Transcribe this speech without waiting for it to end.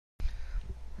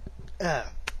Uh,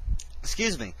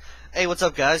 Excuse me. Hey, what's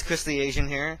up, guys? Chris the Asian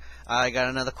here. I got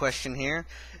another question here.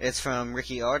 It's from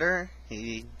Ricky Arter.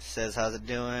 He says, "How's it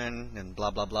doing?" and blah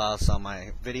blah blah. Saw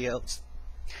my videos.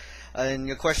 And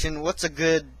your question: what's a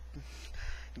good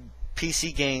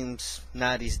PC games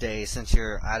now these days? Since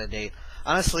you're out of date,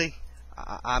 honestly,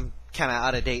 I'm kind of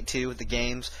out of date too with the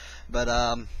games. But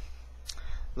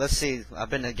let's see.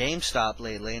 I've been to GameStop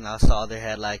lately, and I saw they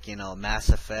had Mass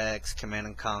Effects, Command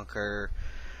and Conquer.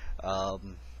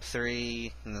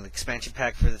 3 and the expansion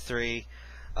pack for the 3.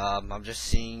 I'm just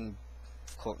seeing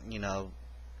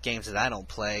games that I don't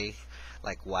play,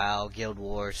 like WoW, Guild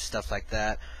Wars, stuff like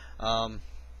that.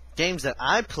 Games that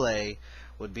I play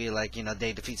would be like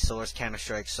Day Defeat Source, Counter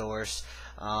Strike Source,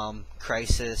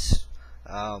 Crisis,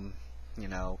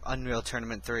 Unreal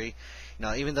Tournament 3.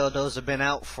 Even though those have been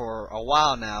out for a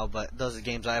while now, but those are the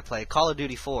games I play. Call of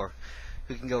Duty 4.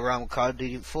 Who can go wrong with Call of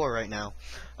Duty 4 right now?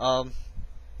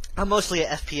 I'm mostly an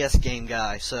FPS game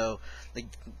guy, so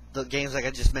the games like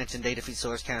I just mentioned, Day Defeat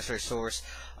Source, Counter Strike Source,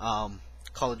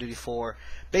 Call of Duty 4,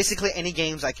 basically any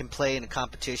games I can play in the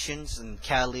competitions in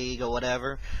Cal League or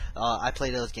whatever, I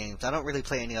play those games. I don't really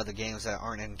play any other games that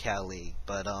aren't in Cal League,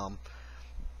 but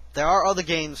there are other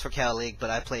games for Cal League, but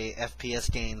I play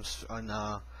FPS games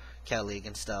on Cal League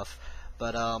and stuff.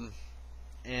 But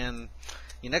and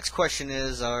your next question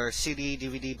is, are CD,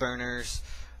 DVD burners,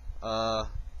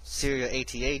 serial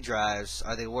ATA drives,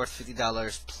 are they worth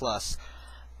 $50 plus?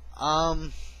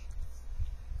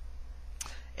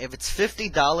 If it's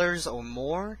 $50 or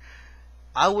more,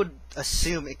 I would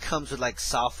assume it comes with like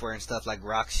software and stuff like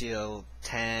Roxio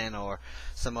 10 or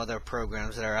some other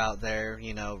programs that are out there,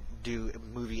 do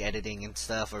movie editing and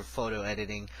stuff or photo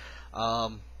editing.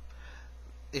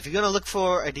 If you're gonna look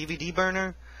for a DVD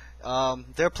burner,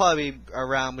 they're probably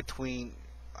around between,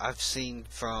 I've seen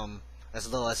from as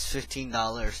low as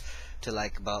 $15 to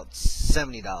like about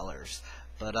 $70.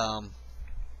 But a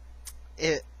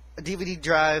DVD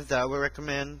drive that I would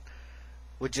recommend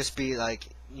would just be like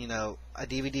a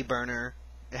DVD burner.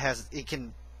 It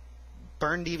can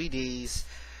burn DVDs,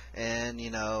 and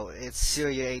it's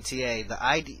serial ATA. The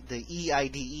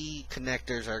EIDE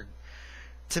connectors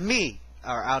to me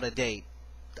are out of date.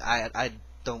 I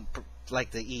don't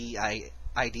like the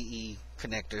EIDE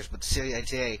connectors, but the serial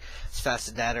ATA is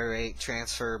faster data rate,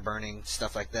 transfer, burning,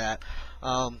 stuff like that.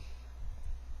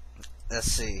 Let's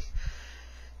see.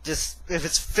 Just if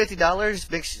it's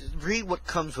 $50, read what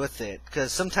comes with it,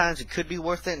 because sometimes it could be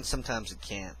worth it and sometimes it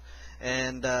can't.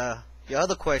 And the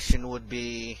other question would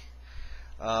be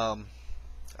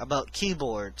about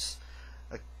keyboards.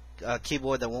 A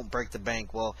keyboard that won't break the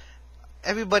bank. Well,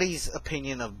 everybody's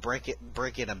opinion of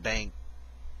breaking a bank,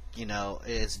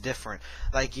 is different.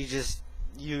 Like you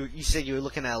said you were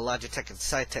looking at a Logitech and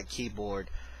Cytec keyboard.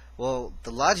 Well,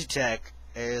 the Logitech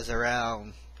is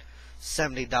around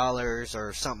 $70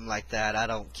 or something like that. I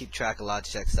don't keep track of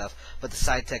Logitech stuff, but the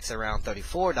Cytec's around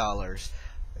 $34.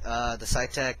 The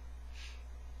Cytec,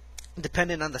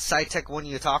 depending on the Cytec one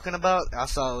you're talking about, I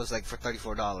saw it was like for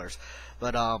 $34.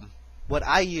 But what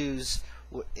I use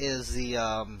is the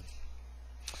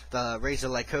Razer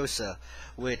Lycosa,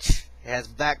 which has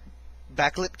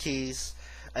backlit keys,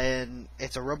 and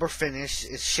it's a rubber finish.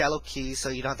 It's shallow keys, so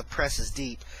you don't have to press as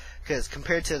deep. Because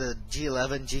compared to the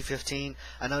G11, G15,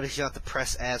 I noticed you don't have to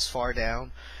press as far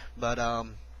down. But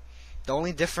the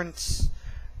only difference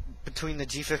between the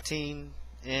G15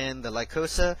 and the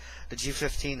Lycosa, the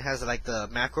G15 has like the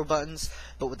macro buttons,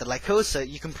 but with the Lycosa,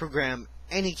 you can program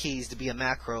any keys to be a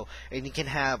macro, and you can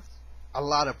have a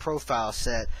lot of profiles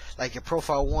set. Like your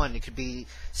profile 1, it could be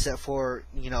set for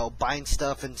buying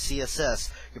stuff in CSS.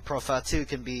 Your profile 2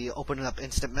 can be opening up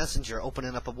instant messenger,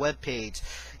 opening up a web page.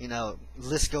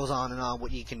 List goes on and on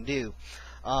what you can do.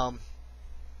 What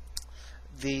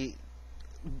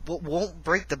won't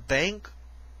break the bank,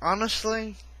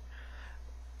 honestly,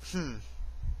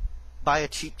 buy a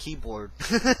cheap keyboard.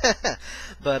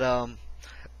 But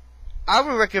I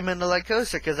would recommend the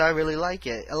Lycosa because I really like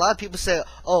it. A lot of people say,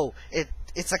 "Oh,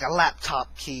 it's like a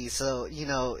laptop key, so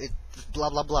it blah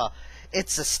blah blah."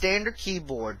 It's a standard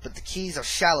keyboard, but the keys are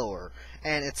shallower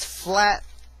and it's flat.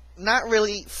 Not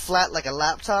really flat like a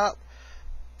laptop,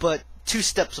 but 2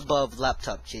 steps above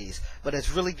laptop keys. But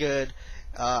it's really good.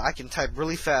 I can type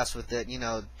really fast with it.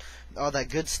 All that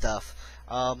good stuff.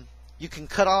 You can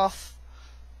cut off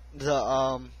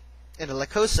the in the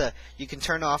Lycosa, you can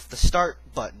turn off the start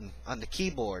button on the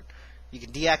keyboard. You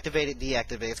can deactivate it,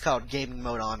 deactivate it. It's called gaming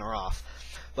mode on or off.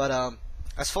 But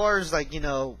as far as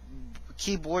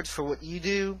keyboards for what you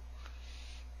do,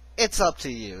 it's up to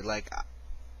you. Like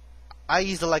I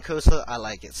use the Lycosa, I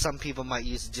like it. Some people might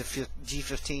use the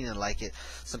G15 and like it.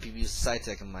 Some people use the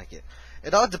Cytec and like it.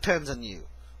 It all depends on you.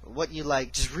 What you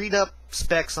like. Just read up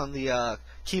specs on the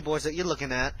keyboards that you're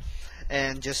looking at,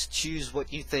 and just choose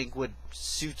what you think would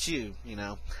suit you, you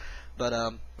know.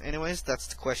 But anyways, that's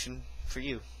the question for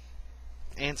you.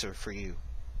 Answer for you.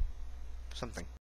 Something.